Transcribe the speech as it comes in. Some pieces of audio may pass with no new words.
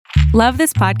Love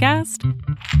this podcast?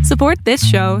 Support this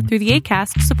show through the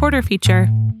Acast supporter feature.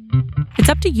 It's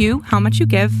up to you how much you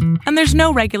give, and there's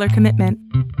no regular commitment.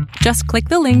 Just click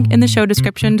the link in the show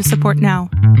description to support now.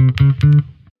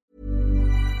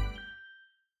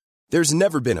 There's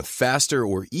never been a faster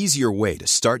or easier way to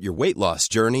start your weight loss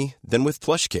journey than with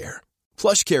PlushCare.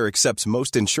 PlushCare accepts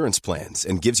most insurance plans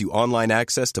and gives you online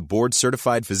access to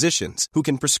board-certified physicians who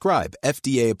can prescribe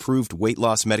FDA-approved weight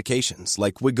loss medications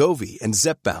like Wegovy and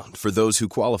Zepbound for those who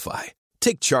qualify.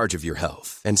 Take charge of your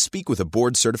health and speak with a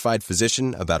board-certified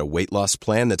physician about a weight loss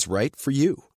plan that's right for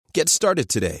you. Get started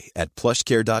today at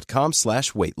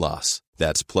plushcare.com/weight loss.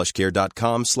 That's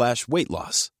plushcare.com/weight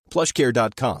loss.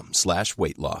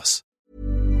 plushcare.com/weight loss.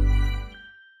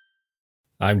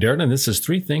 I'm Darren, and this is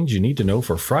 3 things you need to know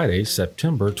for Friday,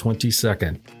 September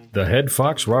 22nd. The head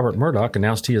Fox, Robert Murdoch,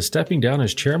 announced he is stepping down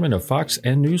as chairman of Fox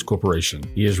and News Corporation.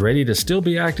 He is ready to still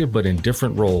be active, but in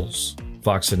different roles.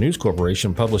 Fox and News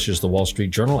Corporation publishes the Wall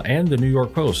Street Journal and the New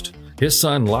York Post. His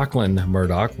son, Lachlan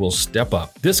Murdoch, will step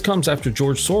up. This comes after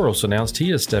George Soros announced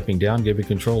he is stepping down, giving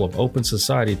control of Open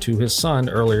Society to his son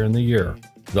earlier in the year.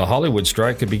 The Hollywood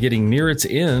strike could be getting near its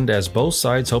end as both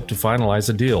sides hope to finalize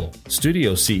a deal.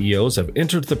 Studio CEOs have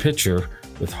entered the picture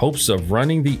with hopes of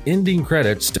running the ending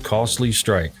credits to costly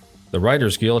strike. The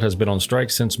Writers Guild has been on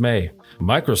strike since May.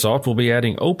 Microsoft will be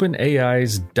adding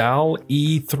OpenAI's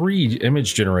DALL-E 3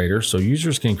 image generator so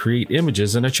users can create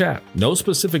images in a chat. No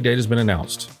specific date has been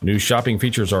announced. New shopping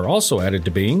features are also added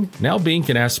to Bing. Now Bing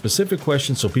can ask specific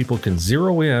questions so people can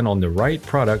zero in on the right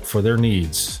product for their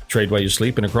needs. Trade while you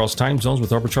sleep and across time zones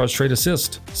with Arbitrage Trade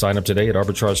Assist. Sign up today at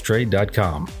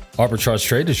arbitragetrade.com. Arbitrage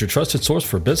Trade is your trusted source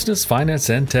for business, finance,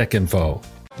 and tech info.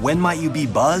 When might you be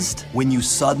buzzed? When you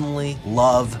suddenly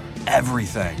love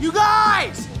everything. You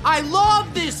guys! I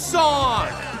love this song!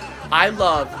 I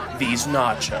love these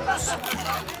nachos.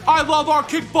 I love our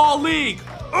kickball league!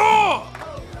 Ugh!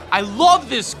 I love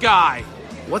this guy!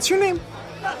 What's your name?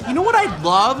 You know what I'd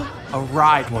love? A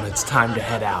ride when it's time to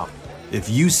head out. If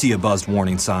you see a buzzed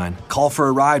warning sign, call for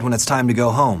a ride when it's time to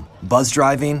go home. Buzz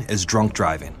driving is drunk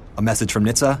driving. A message from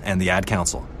NHTSA and the Ad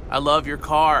Council. I love your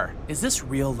car. Is this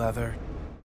real leather?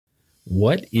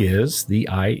 What is the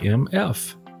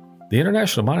IMF? The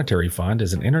International Monetary Fund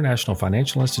is an international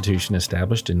financial institution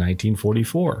established in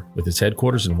 1944 with its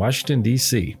headquarters in Washington,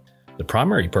 D.C. The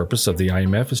primary purpose of the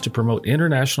IMF is to promote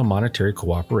international monetary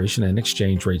cooperation and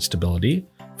exchange rate stability,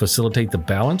 facilitate the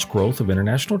balanced growth of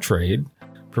international trade,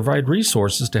 provide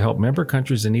resources to help member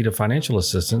countries in need of financial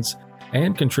assistance,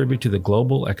 and contribute to the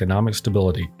global economic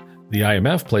stability. The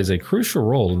IMF plays a crucial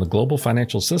role in the global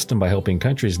financial system by helping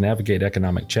countries navigate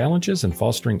economic challenges and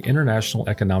fostering international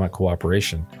economic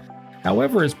cooperation.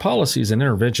 However, its policies and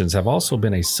interventions have also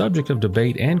been a subject of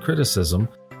debate and criticism,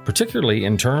 particularly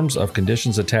in terms of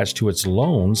conditions attached to its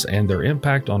loans and their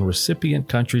impact on recipient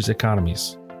countries'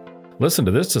 economies. Listen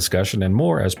to this discussion and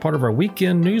more as part of our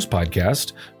weekend news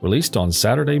podcast released on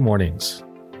Saturday mornings.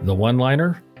 The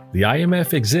one-liner: the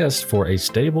IMF exists for a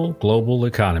stable global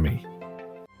economy.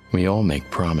 We all make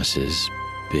promises,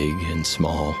 big and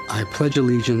small. I pledge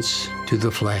allegiance to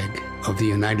the flag of the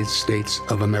United States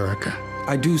of America.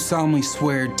 I do solemnly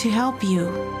swear to help you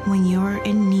when you're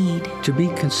in need, to be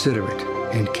considerate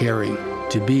and caring,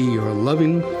 to be your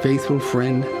loving, faithful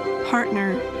friend,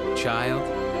 partner, child,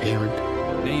 parent,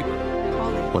 neighbor.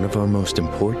 One of our most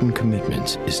important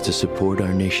commitments is to support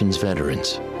our nation's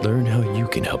veterans. Learn how you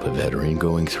can help a veteran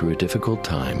going through a difficult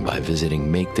time by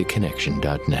visiting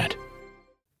maketheconnection.net.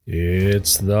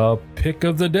 It's the pick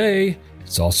of the day.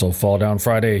 It's also Fall Down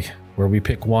Friday, where we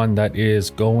pick one that is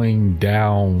going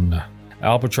down.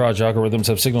 Arbitrage algorithms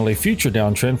have signaled a future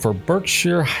downtrend for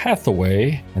Berkshire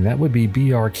Hathaway, and that would be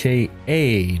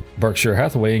BRKA. Berkshire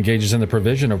Hathaway engages in the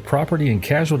provision of property and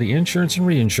casualty insurance and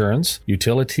reinsurance,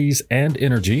 utilities and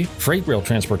energy, freight rail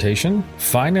transportation,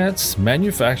 finance,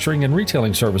 manufacturing, and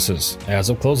retailing services.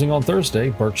 As of closing on Thursday,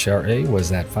 Berkshire A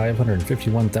was at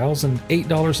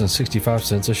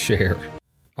 $551,008.65 a share.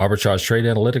 Arbitrage Trade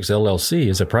Analytics LLC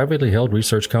is a privately held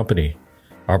research company.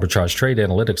 Arbitrage Trade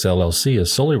Analytics LLC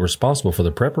is solely responsible for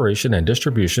the preparation and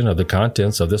distribution of the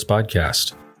contents of this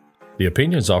podcast. The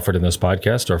opinions offered in this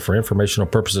podcast are for informational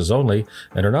purposes only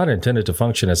and are not intended to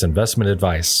function as investment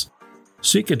advice.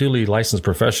 Seek a duly licensed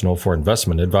professional for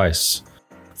investment advice.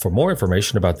 For more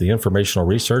information about the informational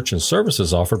research and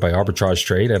services offered by Arbitrage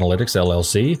Trade Analytics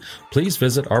LLC, please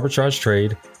visit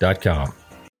arbitragetrade.com.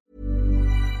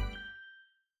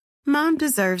 Mom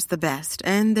deserves the best,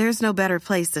 and there's no better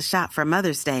place to shop for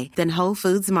Mother's Day than Whole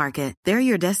Foods Market. They're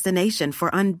your destination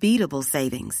for unbeatable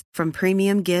savings, from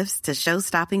premium gifts to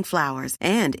show-stopping flowers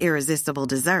and irresistible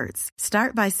desserts.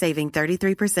 Start by saving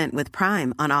 33% with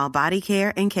Prime on all body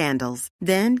care and candles.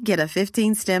 Then get a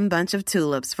 15-stem bunch of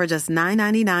tulips for just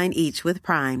 $9.99 each with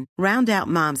Prime. Round out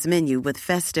Mom's menu with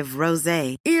festive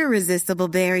rosé, irresistible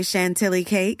berry chantilly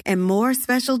cake, and more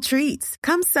special treats.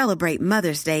 Come celebrate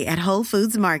Mother's Day at Whole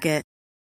Foods Market.